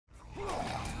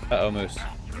Uh-oh, Moose.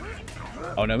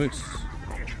 Oh no, Moose.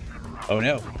 Oh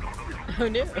no. Oh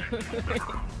no.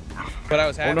 But I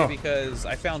was happy no. because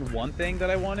I found one thing that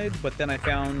I wanted, but then I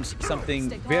found something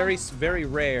very, very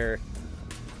rare,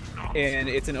 and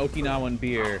it's an Okinawan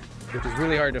beer, which is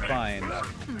really hard to find.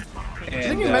 And, I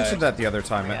think you mentioned that the other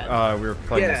time we were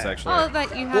playing this, actually. Oh,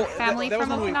 that you have family that was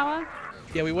from when Okinawa?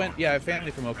 Yeah, we went. Yeah,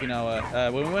 family from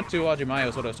Okinawa. When we went to Ajumayo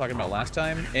is what I was talking about last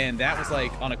time, and that was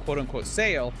like on a quote-unquote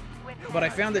sale. But I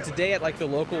found it today at like the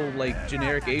local like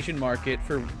generic Asian market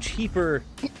for cheaper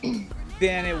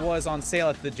than it was on sale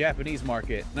at the Japanese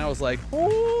market, and I was like,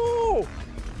 oh,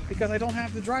 because I don't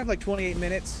have to drive like 28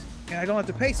 minutes, and I don't have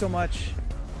to pay so much.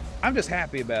 I'm just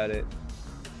happy about it.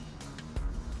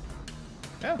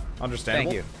 Yeah,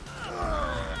 understandable. Thank you.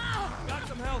 Got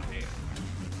some help here.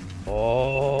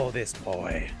 Oh, this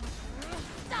boy.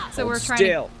 So we're trying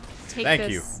to take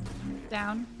this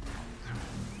down.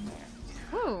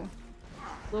 Ooh,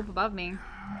 a little above me.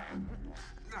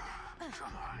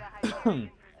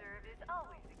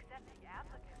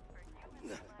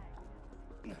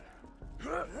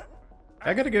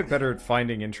 I gotta get better at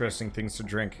finding interesting things to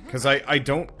drink, because I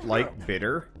don't like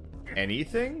bitter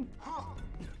anything.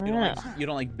 You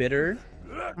don't like bitter?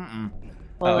 Mm-mm.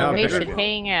 Well, no, we bitter, should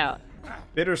hang out.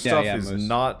 bitter stuff yeah, is Moose.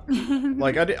 not...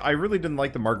 Like, I really didn't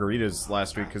like the margaritas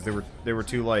last week, because they were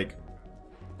too, like...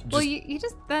 Well, you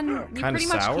just then you pretty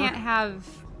much sour? can't have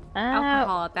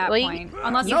alcohol at that well, point,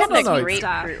 unless you you got have the the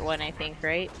grapefruit one, I think,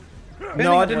 right?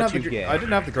 No, I on didn't what have you the get. I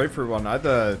didn't have the grapefruit one. I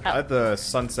had the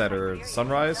sunset or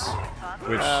sunrise,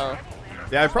 which Oh.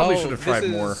 yeah, I probably should have tried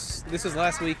more. This is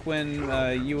last week when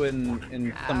you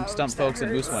and some stump folks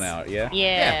and Moose went out, yeah?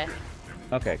 Yeah.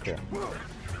 Okay, cool.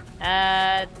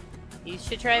 You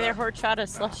should try their horchata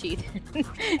slushy. Okay.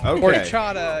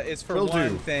 Horchata is for Will one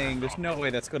do. thing. There's no way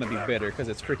that's going to be bitter because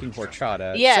it's freaking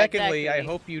horchata. Yeah, Secondly, exactly. I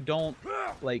hope you don't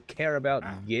like care about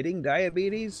getting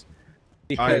diabetes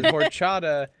because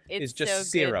horchata is just so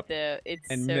syrup good, though. It's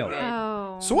and so milk. Good.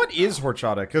 Oh. So what is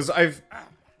horchata? Because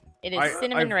It is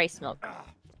cinnamon I've- rice milk.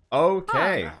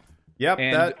 Okay. Yep.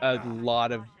 and that. a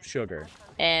lot of sugar.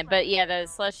 But yeah, the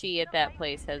slushy at that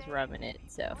place has rum in it,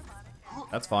 so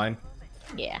That's fine.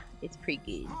 yeah, it's pretty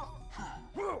good.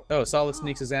 Oh, Solid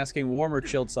Sneaks is asking, warm or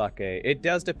chilled sake? It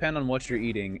does depend on what you're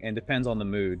eating and depends on the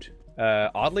mood.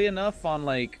 Oddly enough, on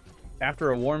like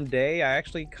after a warm day, I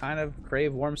actually kind of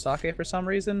crave warm sake for some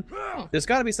reason. There's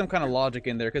got to be some kind of logic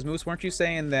in there, because Moose, weren't you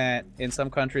saying that in some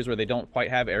countries where they don't quite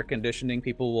have air conditioning,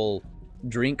 people will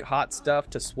drink hot stuff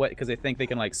to sweat because they think they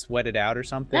can like sweat it out or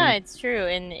something? No, it's true.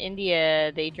 In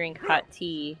India, they drink hot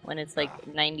tea when it's like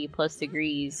 90+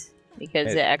 degrees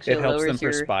because it actually helps lowers them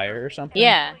your... perspire or something.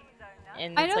 Yeah,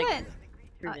 and I it's know like that.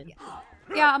 proven.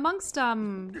 Yeah, amongst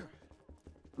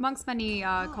many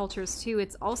cultures too,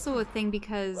 it's also a thing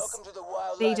because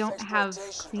they don't have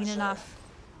clean enough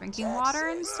drinking water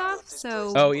and stuff.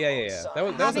 So Oh yeah. That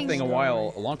was a Having- thing a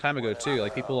long time ago too.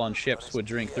 Like people on ships would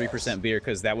drink 3% beer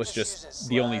because that was just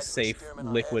the only safe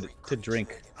liquid to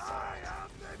drink.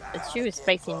 It's true with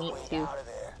spicy meat too.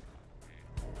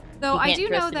 though You I can't do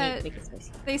roast know the meat, that make it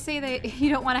spicy. they say that you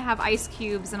don't want to have ice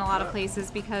cubes in a lot of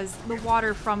places because the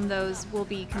water from those will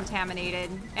be contaminated,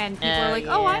 and people are like,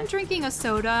 "Oh, yeah. I'm drinking a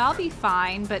soda, I'll be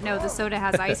fine." But no, the soda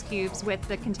has ice cubes with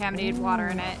the contaminated water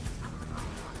in it.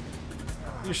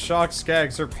 These shock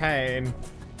skags are pain.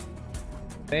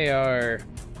 They are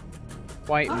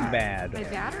quite My bad.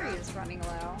 battery is running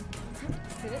low.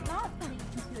 Did it not?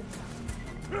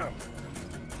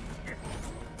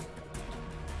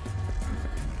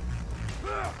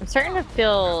 I'm starting to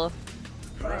feel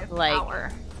like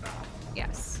Power.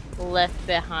 Yes. left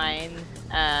behind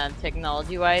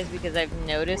technology-wise because I've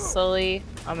noticed slowly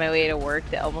on my way to work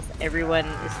that almost everyone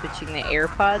is switching to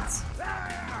AirPods.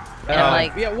 And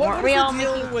like, yeah, weren't we all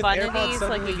making fun of these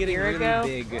like a year ago?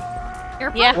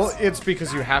 AirPods? Yeah. Well, it's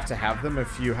because you have to have them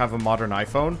if you have a modern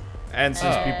iPhone, and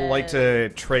since people like to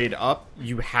trade up,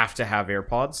 you have to have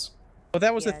AirPods. Well,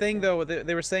 that was the Yeah, thing, though.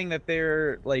 They were saying that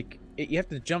they're like you have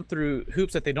to jump through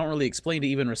hoops that they don't really explain to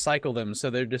even recycle them. So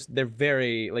they're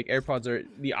very like AirPods are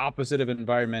the opposite of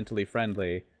environmentally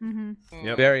friendly.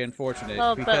 Yep. Very unfortunate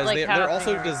Well, but, because like, how they're can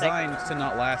also you recycle designed to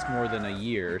not last more than a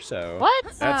year. So What?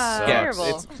 That's yeah, terrible.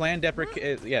 it's planned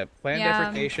planned Yeah.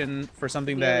 deprecation for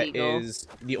something that Illegal. is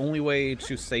the only way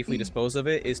to safely dispose of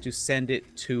it is to send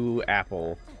it to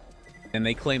Apple. and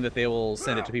they claim that they will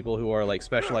send it to people who are like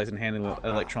specialized in handling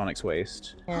electronics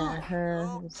waste.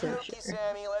 I'm so sure.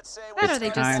 Or they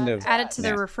just kind of add it to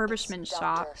their refurbishment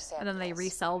shop, and then they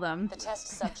resell them.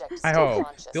 I hope.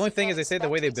 The only thing is, they say the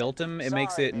way they built them, it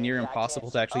makes it near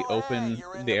impossible to actually open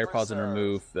the AirPods and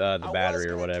remove the battery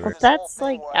or whatever. Well, that's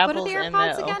like What Apple's are the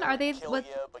AirPods MO. again? Are they what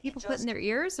people put in their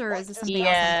ears, or is this something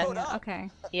Yeah. else? Okay.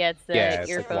 Yeah, it's the Yeah, it's like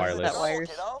earphones wireless. without wires.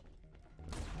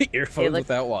 Earphones look-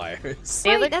 without wires. They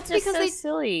Right, look that's just because so they-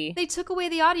 silly. They took away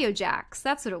the audio jacks.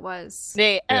 That's what it was.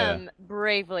 They Yeah.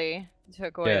 bravely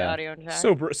took away the audio jack.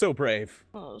 So brave.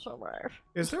 Oh, so brave.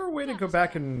 Is there a way to go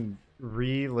back and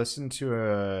re-listen to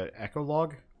a echo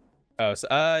log? Oh, so,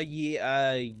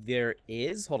 yeah, there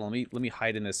is. Hold on, let me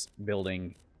hide in this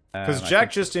building. Because I Jack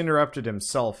think- just interrupted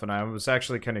himself, and I was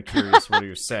actually kind of curious what he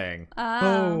was saying.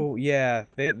 Oh, yeah.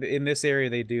 In this area,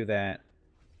 they do that.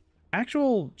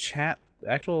 Actual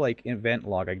like event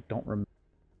log, I don't remember.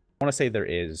 I want to say there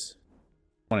is.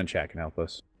 Someone in chat can help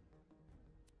us.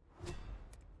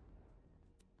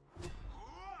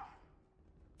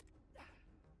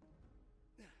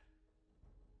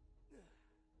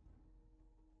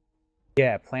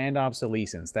 Yeah, planned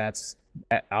obsolescence. That's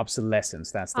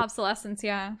obsolescence. That's the Obsolescence,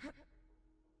 yeah.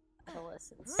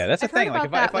 yeah. That's the I've heard thing. Like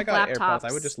about if I that got with AirPods,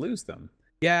 I would laptops. just lose them.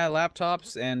 Yeah,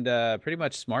 laptops and pretty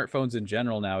much smartphones in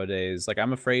general nowadays. Like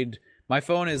I'm afraid my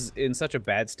phone is in such a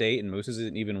bad state, and Moose's is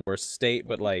in even worse state.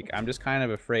 But like I'm just kind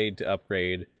of afraid to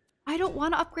upgrade. I don't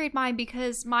want to upgrade mine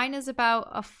because mine is about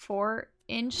a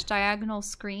 4-inch diagonal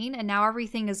screen, and now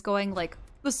everything is going like,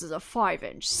 this is a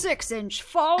 5-inch, 6-inch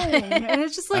phone. And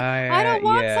it's just like, I don't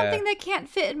want yeah. something that can't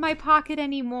fit in my pocket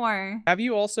anymore. Have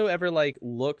you also ever like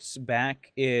looked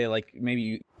back, like maybe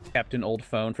you kept an old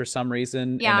phone for some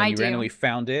reason, Yeah, and then I you do. randomly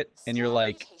found it, and you're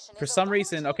like, for some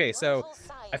reason, okay, so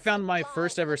I found my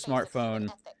first ever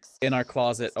smartphone in our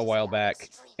closet a while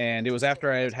back, and it was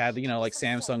after I had had, you know, like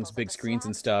Samsung's big screens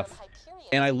and stuff,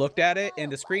 and I looked at it,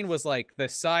 and the screen was like the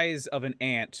size of an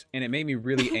ant, and it made me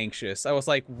really anxious. I was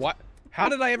like, what? How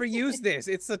did I ever use this?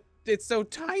 It's so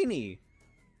tiny.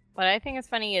 What I think is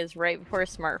funny is right before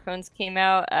smartphones came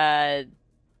out,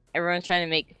 everyone's trying to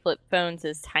make flip phones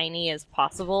as tiny as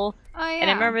possible. Oh, yeah. And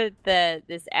I remember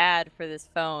this ad for this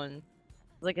phone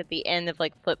was like at the end of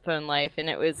like flip phone life, and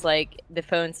it was like the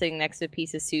phone sitting next to a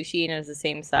piece of sushi, and it was the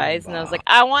same size. And I was like,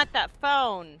 I want that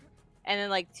phone. And then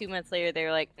like 2 months later, they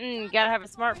were like, you gotta have a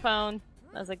smartphone.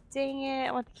 I was like, dang it,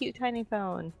 I want the cute tiny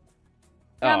phone.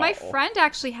 Yeah, my Oh. friend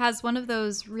actually has one of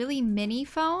those really mini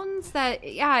phones that,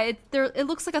 yeah, it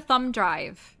looks like a thumb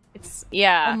drive. It's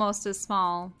Yeah, almost as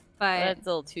small, but that's a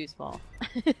little too small.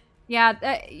 yeah,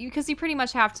 because you pretty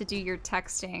much have to do your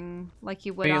texting like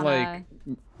you would I mean, on like,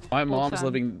 my mom's phone.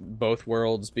 living both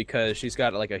worlds because she's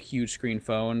got like a huge screen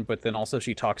phone, but then also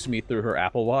she talks to me through her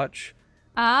Apple Watch.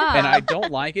 And I don't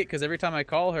like it because every time I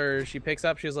call her, she picks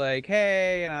up, she's like,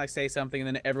 hey, and I say something,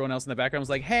 and then everyone else in the background is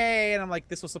like, hey, and I'm like,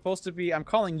 this was supposed to be, I'm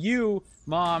calling you,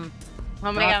 Mom.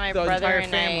 Oh my Not god, my the brother entire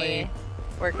and family.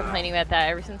 I were complaining about that.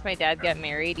 Ever since my dad got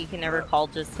married, he can never call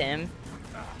just him.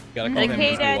 Gotta call Like, him hey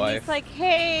his new dad, wife. he's like,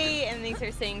 hey, and they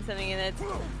start saying something, and it's,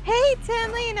 hey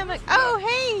Tinley, and I'm like, oh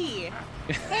hey,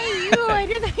 hey you, I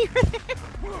didn't know you were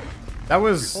there.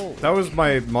 That was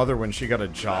my mother when she got a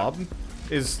job.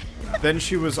 Then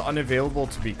she was unavailable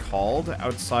to be called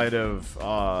outside of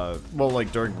well,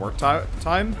 like during work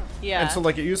time. Yeah. And so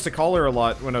like it used to call her a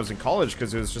lot when I was in college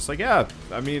because it was just like, yeah,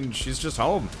 I mean she's just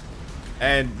home.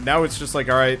 And now it's just like,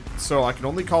 all right, so I can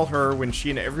only call her when she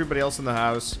and everybody else in the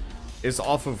house is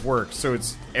off of work. So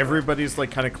it's everybody's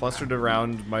like kind of clustered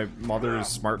around my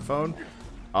mother's smartphone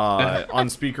on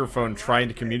speakerphone trying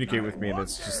to communicate with me, and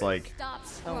it's just like,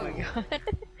 Oh my god.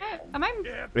 Am I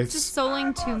it's just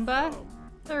soloing Toomba?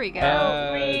 There we go.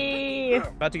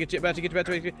 About to get you, about to get you, about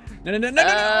to get you.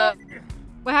 No.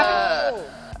 What happened?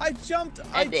 I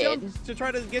jumped to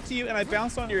try to get to you, and I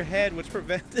bounced on your head, which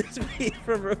prevented me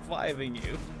from reviving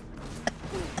you.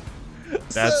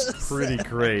 that's pretty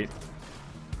great.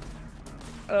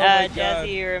 Oh my God.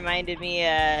 Jazzy reminded me,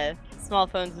 Small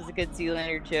Phones was a good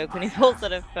Zoolander joke when he pulls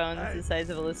out a phone that's the size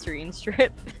of a Listerine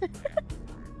strip.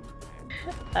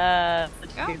 Such a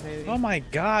good movie. Oh my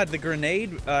god, the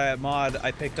grenade mod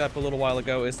I picked up a little while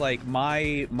ago is like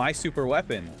my super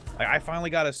weapon. I finally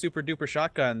got a super duper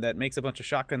shotgun that makes a bunch of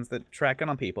shotguns that track in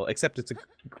on people, except it's a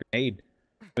grenade.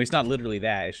 I mean, it's not literally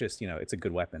that, it's just, you know, it's a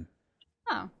good weapon.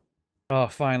 Oh. Oh,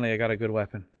 finally I got a good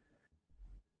weapon.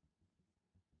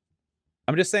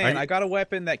 I'm just saying, I got a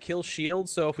weapon that kills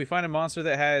shields, so if we find a monster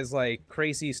that has like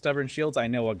crazy stubborn shields, I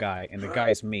know a guy, and the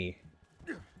guy's me.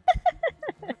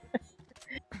 Is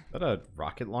that a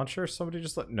rocket launcher? Somebody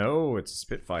just let... No, it's a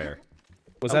Spitfire.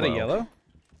 Was that a Hello. yellow?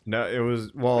 No, it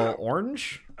was, well,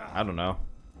 orange? I don't know.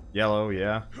 Yellow,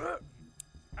 yeah.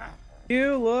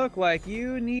 You look like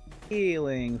you need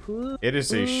healing. It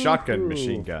is a shotgun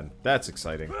machine gun. That's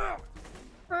exciting.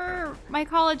 For my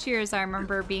college years, I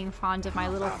remember being fond of my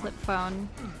little flip phone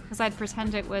because I'd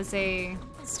pretend it was a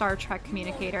Star Trek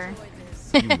communicator.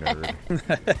 You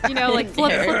nerd. You know, like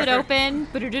flip it open.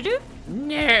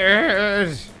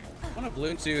 Nerd! I want a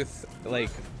Bluetooth like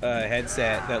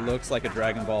headset that looks like a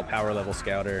Dragon Ball Power Level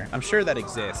Scouter. I'm sure that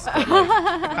exists, but like,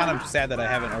 I'm kind of sad that I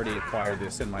haven't already acquired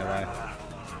this in my life.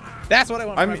 That's what I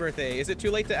want for my birthday. Is it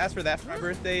too late to ask for that for my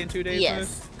birthday in 2 days?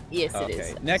 Yes. Yes, it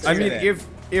is. Next I year mean, then.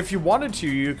 if you wanted to,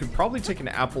 you could probably take an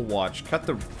Apple Watch, cut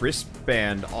the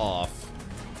wristband off,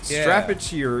 strap it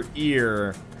to your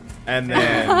ear, and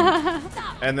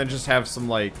then just have some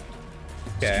like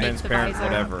transparent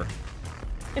whatever.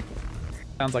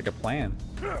 Sounds like a plan.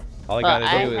 All I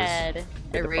gotta do is I had a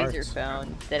get the Razr parts.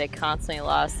 phone that I constantly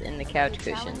lost in the couch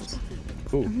cushions.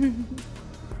 Ooh.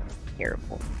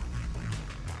 Terrible.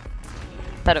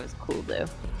 Thought it was cool though.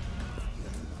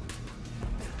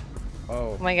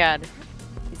 Oh. Oh my god.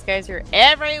 These guys are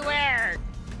everywhere!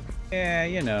 Yeah,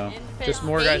 you know. Just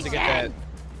more guys to get that.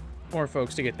 More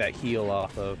folks to get that heal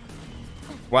off of.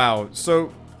 Wow.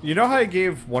 So you know how I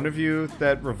gave one of you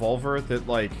that revolver that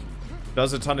like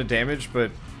does a ton of damage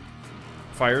but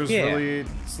fires really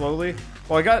slowly?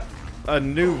 Well, I got a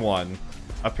new one.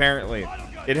 Apparently,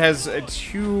 it has a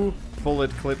 2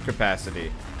 bullet clip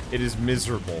capacity. It is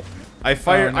miserable. I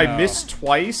fire. Oh, no. I miss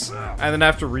twice, and then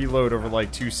have to reload over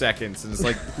like 2 seconds. And it's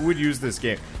like, who would use this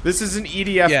game? This is an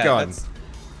EDF gun.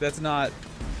 That's not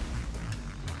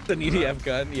an EDF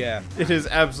gun. Yeah. It is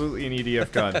absolutely an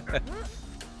EDF gun.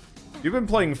 You've been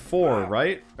playing 4,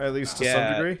 right? At least to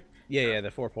some degree. Yeah, the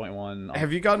 4.1.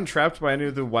 Have you gotten trapped by any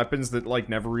of the weapons that like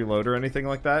never reload or anything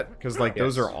like that? Because like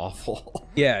those are awful.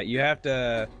 Yeah, you have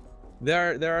to.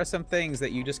 There are some things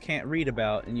that you just can't read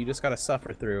about, and you just gotta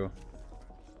suffer through.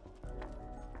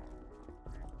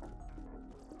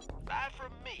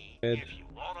 Good.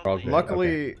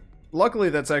 Luckily,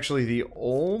 that's actually the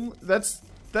only. That's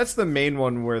the main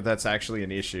one where that's actually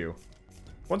an issue.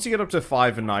 Once you get up to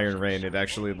 5 in Iron Rain, it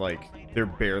actually like they're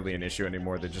barely an issue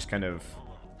anymore. They just kind of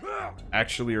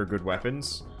actually are good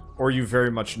weapons, or you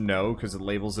very much know because it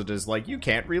labels it as like you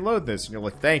can't reload this, and you're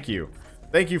like, thank you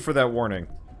for that warning.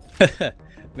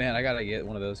 Man, I gotta get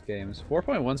one of those games.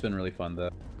 4.1's been really fun though.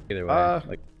 Either way,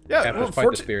 like yeah, captures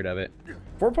quite the spirit of it.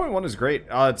 4.1 is great.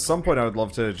 At some point, I would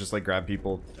love to just like grab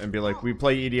people and be like, we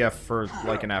play EDF for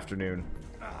like an afternoon.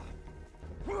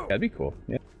 That'd be cool.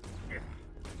 Yeah.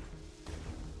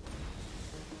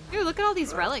 Dude, look at all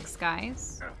these relics,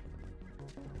 guys.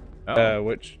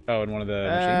 Which? Oh, in one of the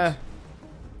machines.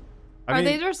 Are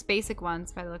they just basic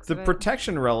ones by the looks of it? The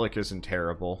protection relic isn't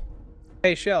terrible.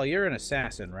 Hey, Shell, you're an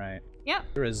assassin, right? Yep.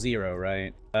 You're a 0,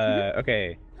 right?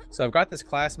 Okay. So I've got this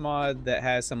class mod that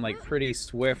has some like pretty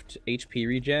swift HP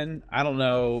regen. I don't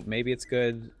know. Maybe it's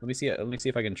good. Let me see. Let me see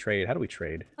if I can trade. How do we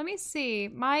trade? Let me see.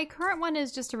 My current one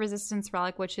is just a resistance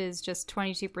relic, which is just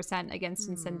 22% against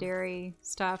incendiary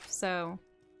stuff. So.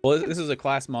 Well, this is a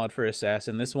class mod for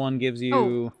assassin. This one gives you.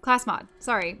 Oh, class mod.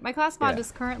 Sorry, my class mod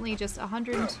is currently just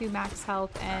 102 max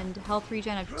health and health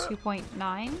regen of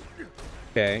 2.9.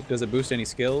 Okay. Does it boost any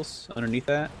skills underneath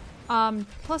that?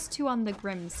 +2 on the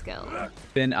Grim skill.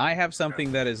 Then I have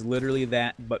something that is literally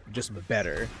that, but just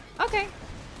better. Okay.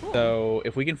 Cool. So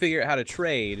if we can figure out how to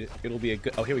trade, it'll be a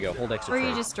good. Oh, here we go. Hold extra. Or you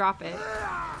trade. just drop it.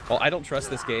 Well, I don't trust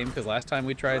this game because last time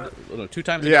we tried, no, 2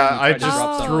 times ago. Yeah, we I tried to drop just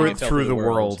something threw and it fell through the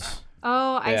world.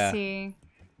 Oh, I Yeah. see.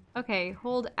 Okay,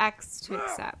 hold X to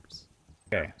accept.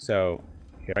 Okay, so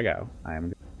here I go. I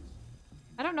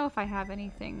don't know if I have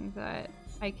anything that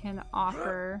I can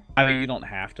offer. I mean, you don't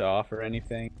have to offer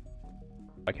anything.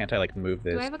 Why can't I like move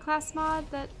this? Do I have a class mod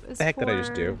that is the heck did I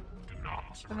just do?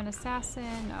 Of an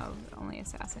assassin? No, only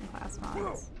assassin class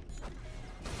mods.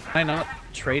 Can I not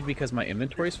trade because my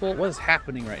inventory's full? What is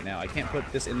happening right now? I can't put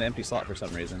this in the empty slot for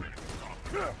some reason.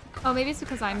 Oh, maybe it's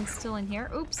because I'm still in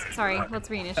here. Oops, sorry. Let's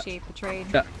reinitiate the trade.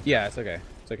 Yeah, it's okay.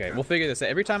 It's okay. We'll figure this out.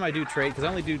 Every time I do trade, because I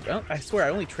only do, I swear, I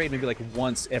only trade maybe like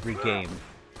once every game.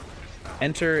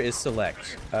 Enter is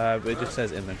select. It just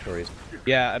says inventories.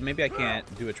 Yeah, maybe I can't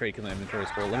do a trade because my inventory's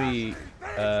full. Let me,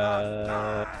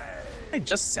 am I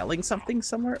just selling something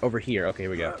somewhere? Over here. Okay,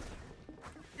 here we go.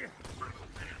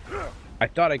 I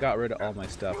thought I got rid of all my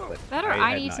stuff, but that or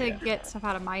I need to get stuff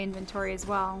out of my inventory as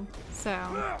well. So,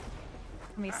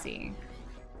 let me see.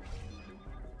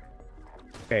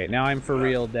 Okay, now I'm for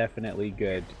real definitely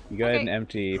good. You go ahead and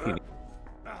empty if you need.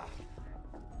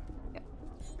 Yep.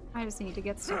 I just need to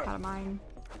get stuff out of mine.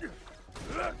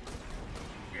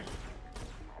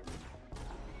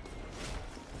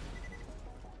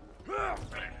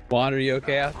 Wander, you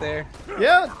okay out there?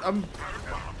 Yeah,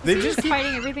 They He's just just keep,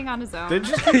 fighting everything on his own. they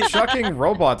just keep chucking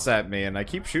robots at me, and I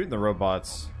keep shooting the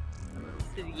robots.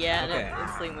 Yeah, Okay. and it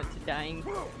instantly went to dying.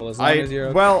 Well, as long as you're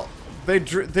okay. Well, they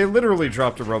literally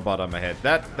dropped a robot on my head.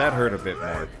 That hurt a bit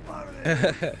more.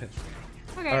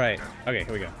 Okay. All right. Okay,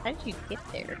 here we go. How did you get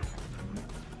there?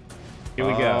 Here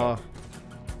we go.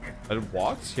 I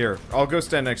walked? Here, I'll go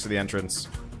stand next to the entrance.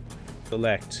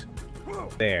 Select.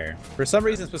 There. For some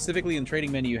reason, specifically in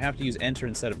trading menu, you have to use enter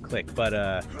instead of click. But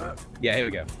yeah, here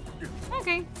we go.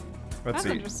 Okay. Let's That's see.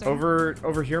 interesting.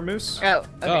 Over here, Moose? Oh, okay.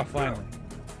 Oh, finally.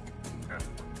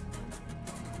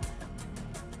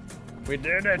 We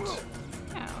did it.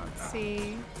 Yeah, let's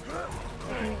see.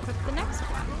 We can equip the next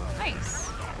one. Nice.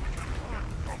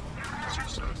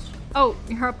 Oh,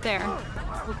 you're up there.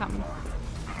 We'll come.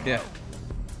 Yeah.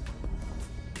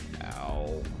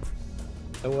 Ow.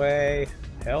 The way.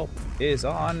 Help is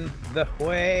on the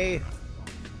way.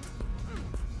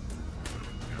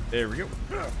 There we go.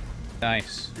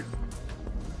 Nice.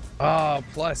 Oh,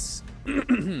 plus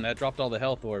that dropped all the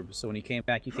health orbs. So when you came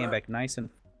back nice and.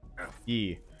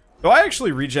 E. Though I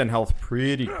actually regen health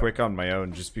pretty quick on my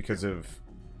own, just because of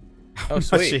how much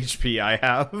sweet. HP I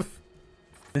have.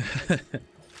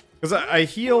 Because I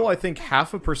heal, I think,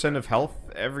 0.5% of health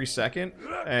every second,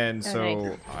 and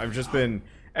so I've just been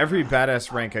every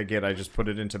badass rank I get, I just put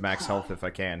it into max health if I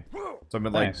can. So I'm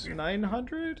at Nice. like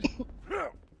 900.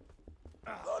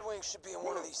 Bloodwing should be in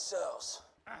one of these cells.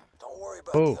 Don't worry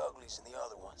about Oh. the uglies and the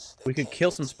other ones. They We could can't kill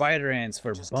get some to you. spider ants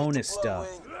for Just get to bonus stuff.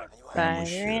 Bloodwing, and you have Spider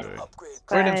to ant upgrade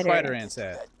Where them Spider spider ants.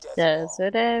 ants at? that death Does wall.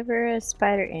 whatever a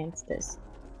spider ant does.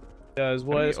 Does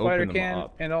what me a spider open them can,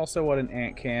 up. and also what an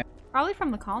ant can. Probably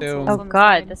from the console. Oh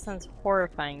god, this sounds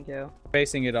horrifying, Joe.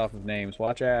 Basing it off of names.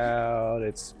 Watch out,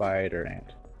 it's spider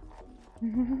ant.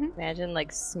 Imagine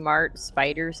like smart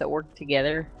spiders that work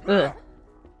together. Ugh.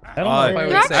 I don't know if I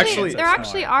would There say actually, ants there are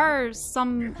actually smart. are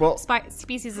some Well-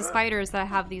 species of spiders that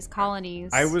have these colonies.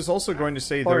 I was also going to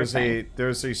say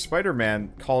there's a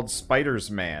Spider-Man called Spider's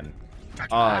Man.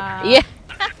 Yeah.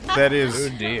 That is,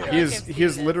 Oh, dear. he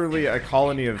is literally a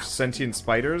colony of sentient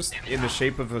spiders in the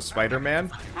shape of a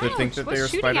Spider-Man that think that What's they are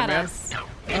shooting at Spider-Man. us?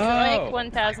 It's like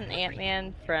 1000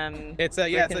 Ant-Man from It's yeah,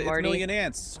 Rick it's and a Morty. million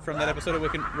ants from that episode of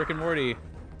Rick and Morty,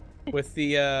 with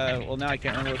the well now I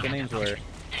can't remember what the names were.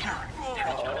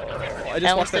 I I just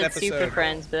almost watched that said Super episode.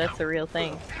 Friends, but that's a real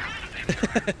thing.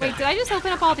 Wait, did I just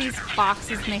open up all these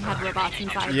boxes and they had robots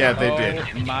inside? Yeah, them? they did.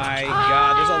 Oh my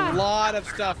god, there's a lot of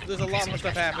stuff. There's a lot more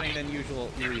stuff happening than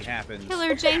usually happens.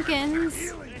 Killer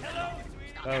Jenkins.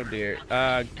 Oh dear.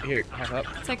 Here, hop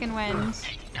up. Second wind.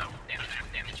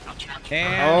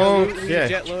 And the Okay.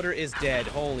 jet loader is dead.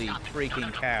 Holy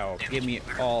freaking cow! Give me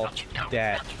all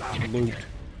that loot.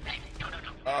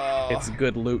 It's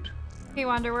good loot. Hey,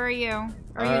 Wander, where are you?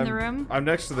 Are you in the room? I'm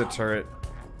next to the turret.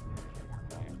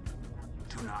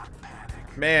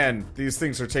 Man, these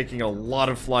things are taking a lot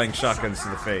of flying shotguns to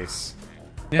the face.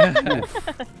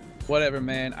 Whatever,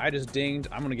 man. I just dinged.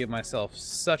 I'm gonna give myself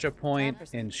such a point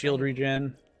in shield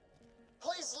regen.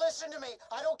 Please listen to me.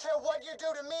 I don't care what you do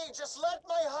to me. Just let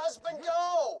my husband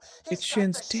go. He's It's got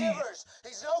Shin's the dead. shivers.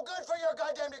 He's no good for your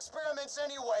goddamn experiments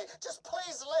anyway. Just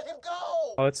please let him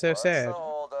go. Oh, it's so sad.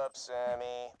 Hold up,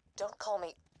 Sammy. Don't call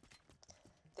me.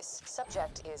 This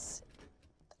subject is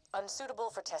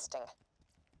unsuitable for testing.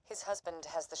 His husband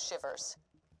has the shivers.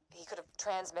 He could have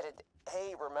transmitted.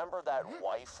 Hey, remember that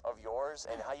wife of yours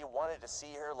and how you wanted to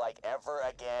see her like ever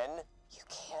again? You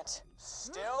can't.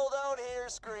 Still don't hear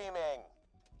screaming.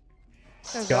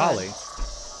 Golly,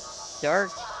 Dark.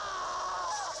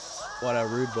 what a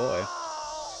rude boy.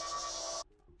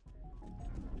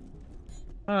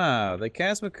 Ah, the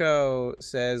Casmico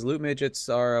says loot midgets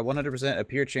are a 100% a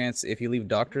pure chance if you leave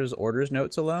doctor's orders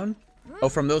notes alone. Oh,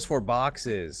 from those 4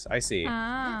 boxes. I see.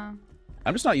 Ah.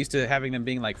 I'm just not used to having them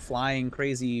being like flying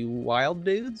crazy wild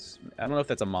dudes. I don't know if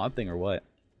that's a mod thing or what.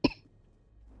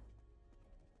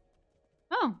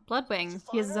 Oh, Bloodwing.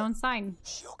 He has his own sign.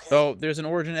 She okay? So there's an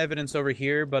origin evidence over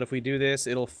here, but if we do this,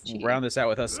 it'll round this out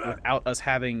with us without us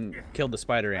having killed the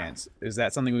spider ants. Is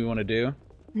that something we want to do?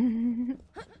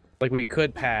 Like we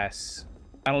could pass.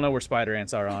 I don't know where spider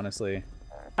ants are, honestly.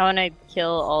 I want to kill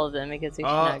all of them because they should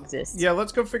not exist. Yeah,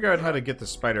 let's go figure out how to get the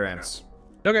spider ants.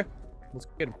 Okay, let's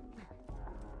get 'em.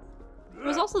 There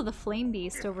was also the Flame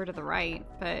Beast over to the right,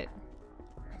 but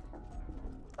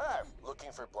Ah,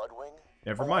 looking for Bloodwing?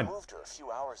 Never Oh, mind. I moved her a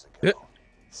few hours Uh, ago.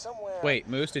 Somewhere. Wait,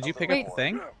 Moose, did you pick Wait. up the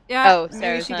thing? yeah, Oh, maybe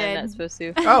Sarah's she not, did. not supposed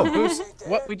to. Oh, Moose.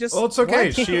 What we just? Well, it's okay.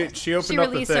 What? She opened She up the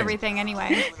released thing. everything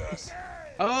anyway.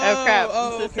 Oh, crap, I'm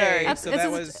Oh, so okay. sorry. So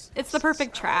that was. It's the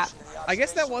perfect trap. I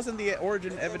guess that wasn't the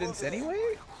origin evidence anyway.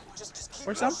 Just keep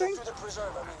Or something? through the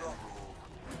preserve, amigo.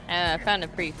 I found a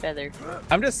pretty feather.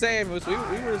 I'm just saying, Moose, we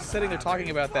were sitting there talking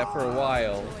about that for a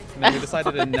while, and then we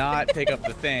decided to not pick up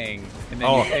the thing, and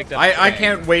then you picked up the I thing.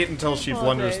 can't wait until she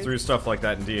blunders days. through stuff like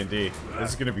that in D&D. This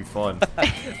is gonna be fun.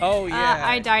 Oh, yeah.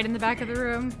 I died in the back of the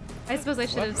room. I suppose I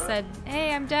should have said,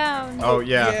 "Hey, I'm down." Oh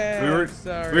yeah, Yeah,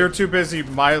 sorry. we were too busy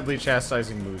mildly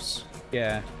chastising Moose.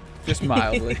 Yeah, just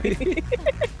mildly.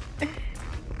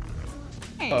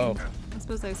 Hey. Oh. I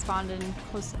suppose I spawned in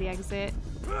close to the exit.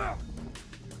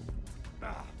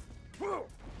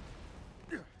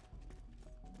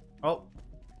 Oh,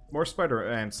 more spider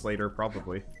ants later,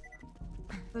 probably.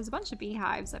 There's a bunch of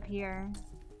beehives up here.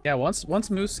 Yeah, once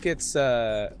Moose gets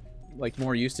like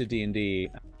more used to D&D,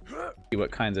 see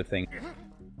what kinds of things.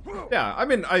 Yeah, I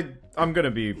mean, I'm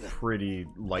gonna be pretty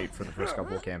light for the first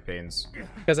couple of campaigns.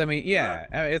 Because I mean, yeah,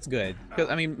 it's good. Because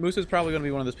I mean, Moose is probably going to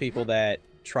be one of those people that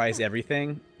tries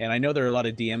everything, and I know there are a lot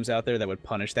of DMs out there that would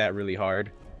punish that really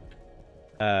hard.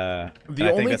 The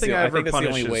only thing I ever think that's the punish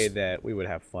only way is that we would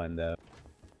have fun, though.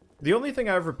 the only thing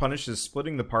I ever punish is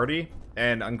splitting the party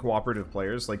and uncooperative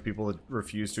players, like people that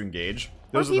refuse to engage.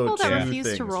 Those or are people the two that refuse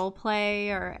things. to roleplay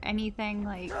or anything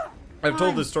like. I've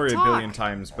told this story Talk. a billion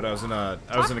times, but I was in a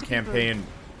to campaign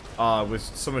with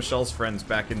some of Shell's friends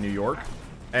back in New York,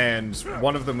 and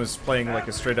one of them was playing like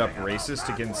a straight up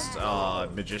racist against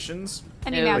magicians,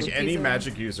 Any Like like magic any user.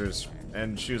 magic users,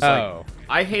 and she was Oh, like,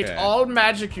 "I hate okay. all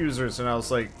magic users," and I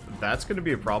was like, "That's gonna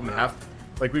be a problem."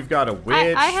 Like we've got a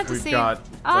witch, I had to we've save. got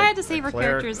I like, had to save a her cleric.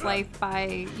 character's life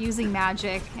by using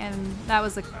magic, and that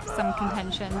was some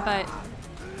contention. But,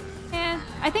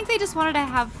 I think they just wanted to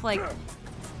have like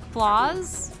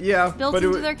flaws Yeah, built but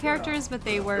into their characters, but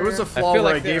they were. it was a I flaw feel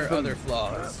where like I there gave are them other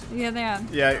flaws. Yeah,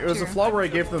 Yeah, it was a True. flaw where I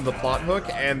gave them the plot hook,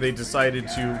 and they decided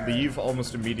to leave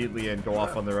almost immediately and go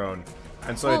off on their own.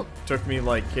 And so Well- it took me,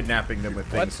 like, kidnapping them with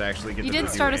things What? to actually get You them did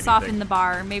to start do us off anything. in the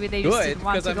bar. Maybe they just Good, didn't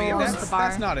want because to I go mean along that's, the bar.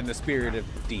 that's not in the spirit of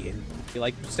D&D.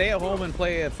 Like, stay at home and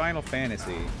play a Final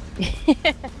Fantasy.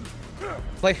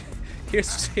 Play.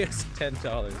 Here's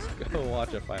 $10. Go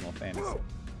watch a Final Fantasy.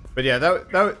 But yeah,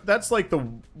 that's, like, the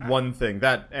one thing.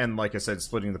 That, and like I said,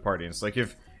 splitting the party. It's like,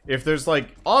 if there's,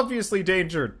 like, obviously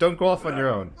danger, don't go off on your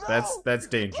own. That's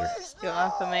danger. You want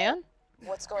off on my own?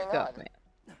 What's going Go on? off, man.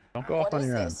 Don't go off What on is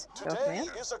your own. this? Today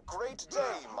is a great day,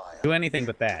 Maya. Do anything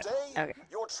but that. Today, Okay.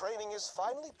 your training is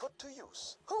finally put to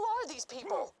use. Who are these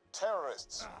people?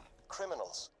 Terrorists,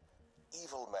 criminals,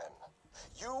 evil men.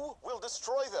 You will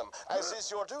destroy them, as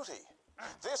is your duty.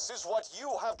 This is what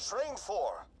you have trained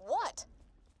for. What?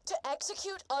 To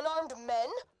execute unarmed men?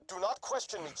 Do not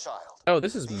question me, child. Oh,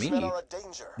 this is These me. men are a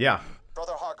danger. Yeah.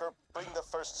 Brother Harker, bring the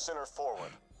first sinner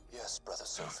forward. Yes, Brother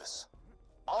Sophus.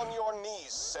 On your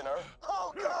knees, sinner.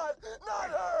 Oh, God! Not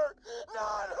her!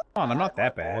 Not her! Come on, I'm not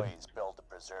that bad. Boys built the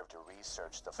preserve to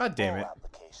research the God damn full it.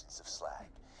 applications of slag.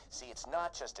 See, it's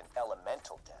not just an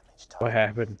elemental damage type. What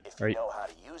happened? If Are you you... know how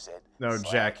to use it. No,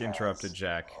 slag Jack has interrupted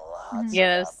Jack. lots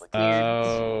Yeah, of that was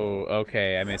applications. Oh,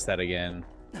 okay. I missed that again.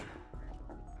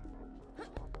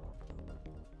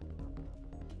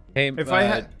 Hey, If I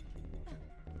had...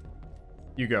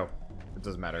 You go. It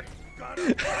doesn't matter.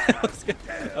 I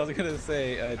was gonna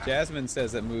say, Jasmine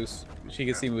says that Moose, she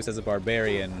could see Moose as a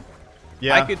barbarian.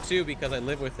 Yeah. I could too because I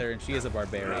live with her and she is a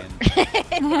barbarian.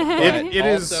 It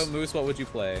is... Also, Moose, what would you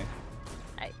play?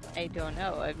 I don't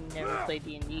know. I've never played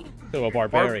D&D. So a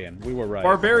barbarian. We were right.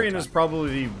 Barbarian is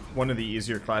probably one of the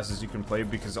easier classes you can play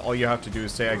because all you have to do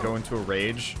is say I go into a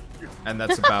rage, and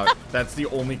that's that's the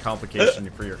only complication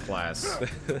for your class.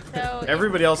 So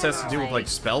Everybody else has to deal with like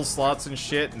spell slots and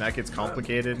shit, and that gets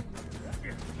complicated.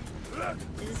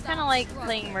 It's kind of like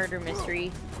playing murder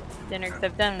mystery dinner, because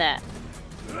I've done that.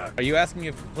 Are you asking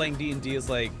if playing D&D is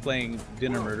like playing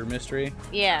dinner murder mystery?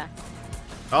 Yeah.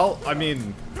 Well, I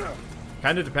mean,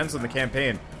 kind of depends on the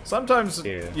campaign. Sometimes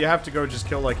Yeah. you have to go just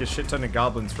kill like a shit ton of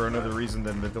goblins for another reason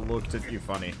than that they looked at you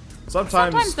funny.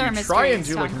 Sometimes there are you try and mysteries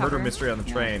do to like murder uncover. mystery on the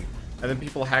Yeah. train, and then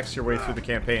people hacks your way through the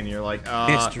campaign, and you're like,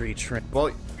 Mystery train.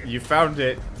 well, you found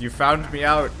it. You found me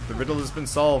out. The riddle has been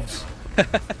solved.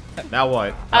 Now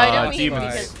what? Oh, I don't mean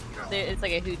demons. because it's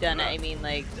like a whodunit. I mean,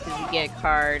 like, because you get a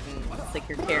card and it's like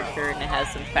your character and it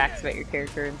has some facts about your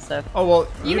character and stuff. Oh well,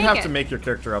 You you'd make have it. to make your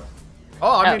character up.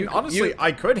 Oh, I mean, you- honestly, you-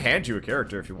 I could hand you a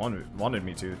character if you wanted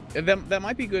me to. That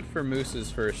might be good for Moose's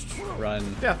first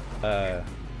run. Yeah.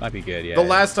 Might be good, yeah. The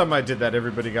last time I did that,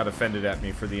 everybody got offended at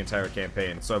me for the entire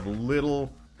campaign. So I'm a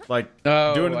little like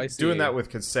Oh, I doing see. that with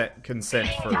consent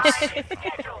first.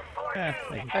 Eh,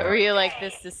 Or were you like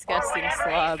this disgusting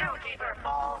slob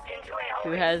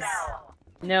who has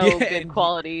no Yeah, good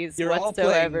qualities You're all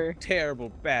whatsoever? playing terrible,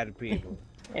 bad people.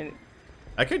 And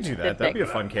I could do that. That'd be a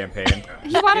fun campaign.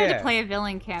 He wanted to play a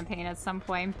villain campaign at some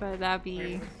point, but that'd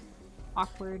be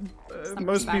awkward.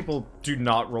 Most people do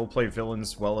not roleplay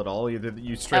villains well at all. Either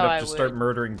you straight up just start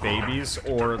murdering babies,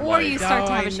 or like, you start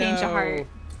to have a change of heart.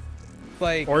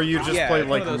 Like, or you just play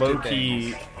like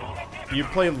low-key. You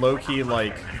play low-key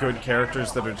like good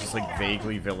characters that are just like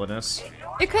vaguely villainous.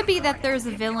 It could be that there's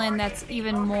a villain that's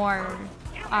even more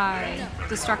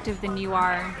destructive than you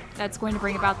are, that's going to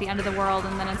bring about the end of the world,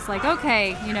 and then it's like,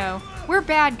 okay, you know, we're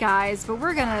bad guys, but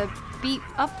we're gonna beat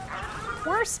up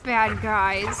worse bad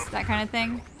guys, that kind of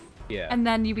thing. Yeah. And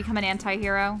then you become an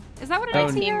anti-hero. Is that what an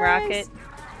anti-hero Team Rocket.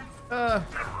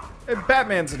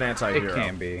 Batman's an anti-hero. It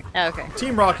can be. Oh, okay.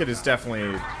 Team Rocket is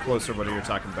definitely closer to what you're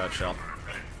talking about, Shell.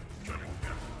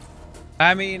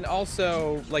 I mean,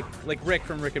 also, like Rick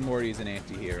from Rick and Morty is an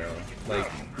anti-hero. Like,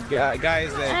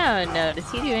 guys that... I don't know.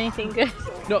 Does he do anything good?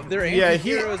 No, they're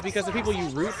anti-heroes because the people you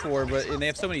root for, and they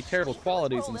have so many terrible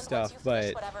qualities and stuff,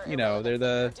 but, you know, they're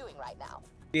the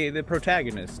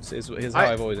protagonists is how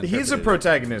I've always interpreted it. He's a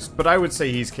protagonist, but I would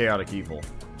say he's chaotic evil,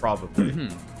 probably.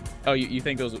 Oh, you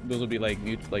think those would be, like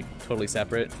totally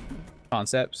separate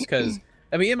concepts? Because,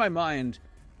 I mean, in my mind...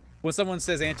 When someone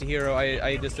says anti-hero,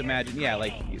 I just imagine, yeah,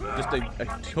 like, just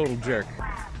a total jerk.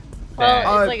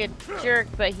 Well, it's like a jerk,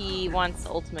 but he wants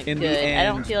ultimate good. I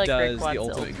don't feel like Rick wants the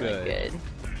ultimate good.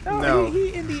 No,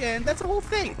 he, in the end, that's the whole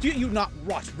thing. Do you not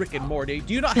watch Rick and Morty?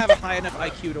 Do you not have a high enough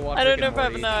IQ to watch Rick and Morty? I don't know if I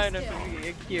have a high enough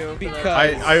IQ.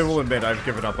 Because... I will admit, I've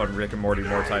given up on Rick and Morty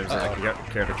more times than I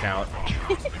care to count.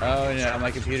 Oh, no,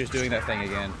 my computer's doing that thing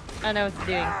again. I know what it's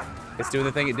doing. It's doing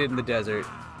the thing it did in the desert.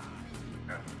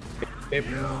 It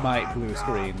might blue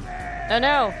screen. Oh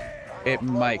no! It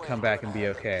might come back and be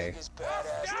okay.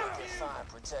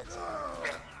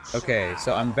 Okay,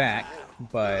 so I'm back,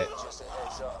 but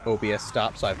OBS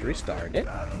stopped, so I have to restart it.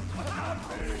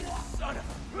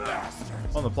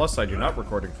 On the plus side, you're not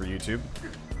recording for YouTube.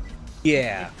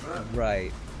 Yeah,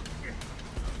 right.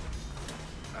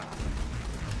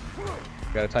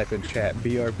 Gotta type in chat,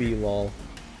 BRB lol.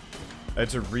 I had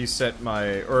to reset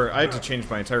I had to change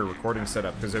my entire recording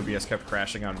setup because OBS kept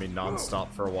crashing on me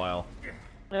non-stop for a while.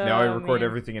 Now I record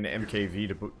everything in MKV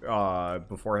to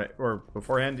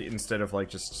beforehand instead of like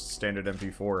just standard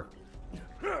MP4.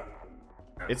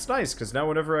 It's nice because now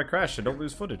whenever I crash, I don't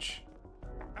lose footage.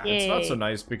 Yay. It's not so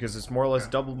nice because it's more or less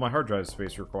double my hard drive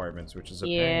space requirements, which is a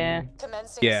pain.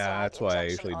 Yeah, that's why I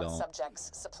usually don't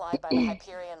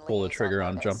pull the trigger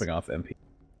on jumping off MP.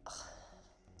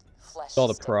 All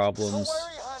the problems.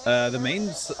 The main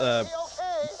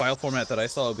file format that I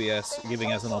saw OBS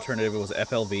giving as an alternative was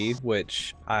FLV,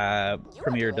 which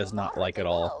Premiere does not like at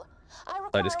all.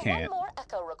 I just can't.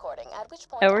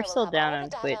 Oh, we're still down on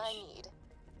Twitch.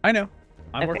 I know.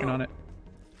 I'm working on it.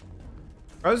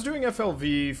 I was doing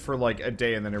FLV for like a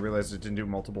day and then I realized it didn't do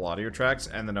multiple audio tracks,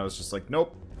 and then I was just like,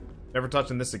 nope, never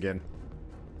touching this again.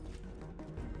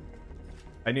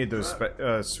 I need those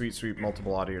sweet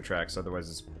multiple audio tracks, otherwise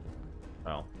it's,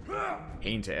 well,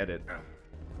 pain to edit. I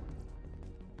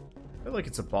feel like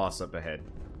it's a boss up ahead.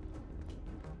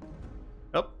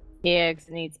 Oh. Yeah, because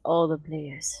it needs all the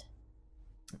players.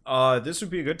 This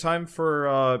would be a good time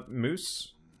for,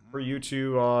 Moose, for you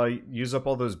to, use up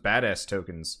all those badass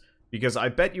tokens. Because I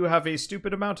bet you have a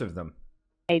stupid amount of them.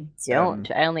 I don't.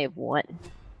 I only have one.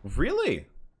 Really?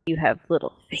 You have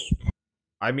little faith.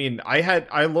 I mean,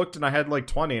 I looked and I had like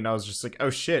 20 and I was just like, oh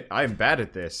shit, I'm bad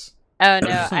at this. Oh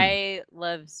no, I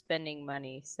love spending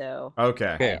money, so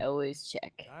okay. I always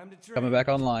check. Coming back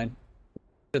online.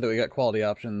 Good that we got quality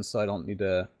options, so I don't need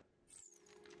to...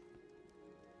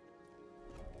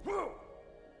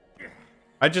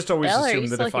 I just always assume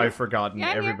that if here? I've forgotten,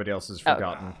 everybody else has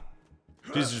forgotten.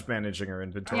 She's just managing her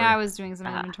inventory. Yeah, I was doing some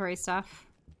inventory stuff.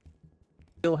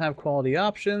 Still have quality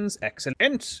options.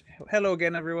 Excellent. Hello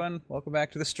again, everyone. Welcome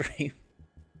back to the stream.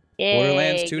 Yay,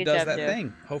 Borderlands 2 does job, that Joe.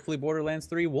 thing. Hopefully Borderlands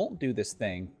 3 won't do this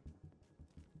thing.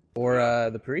 Or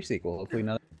the pre-sequel. Hopefully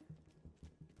none.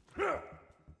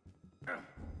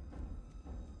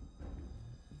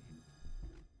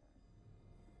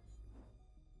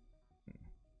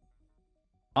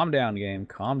 Calm down, game.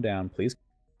 Calm down, please.